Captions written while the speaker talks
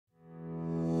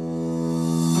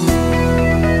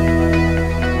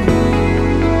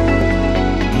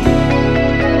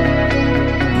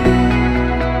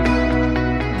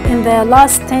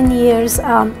last 10 years,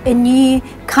 a new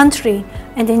country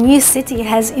and a new city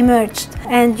has emerged.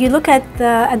 And you look at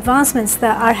the advancements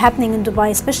that are happening in Dubai,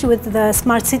 especially with the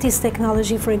smart cities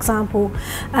technology, for example,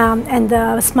 and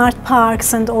the smart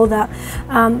parks and all that.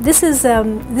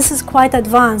 This is quite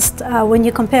advanced when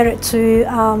you compare it to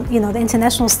the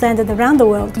international standard around the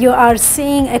world. You are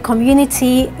seeing a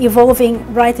community evolving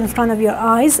right in front of your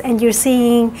eyes, and you're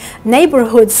seeing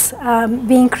neighborhoods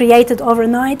being created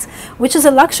overnight, which is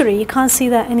a luxury. You can't see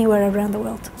that anywhere around the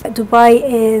world. Dubai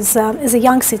is a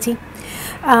young city.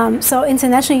 So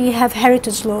internationally you have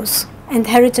heritage laws and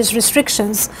heritage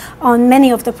restrictions on many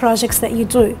of the projects that you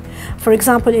do. For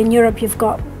example, in Europe you've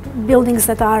got buildings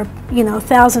that are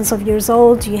thousands of years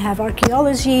old. You have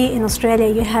archaeology. In Australia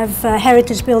you have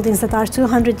heritage buildings that are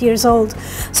 200 years old.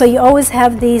 So you always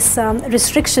have these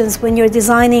restrictions when you're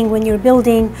designing, when you're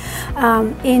building.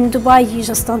 In Dubai you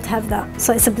just don't have that.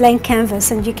 So it's a blank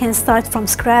canvas and you can start from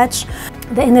scratch.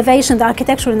 The innovation, the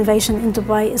architectural innovation in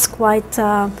Dubai is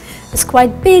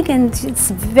quite big, and it's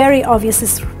very obvious.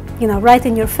 It's right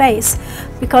in your face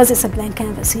because it's a blank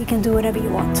canvas. So you can do whatever you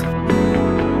want.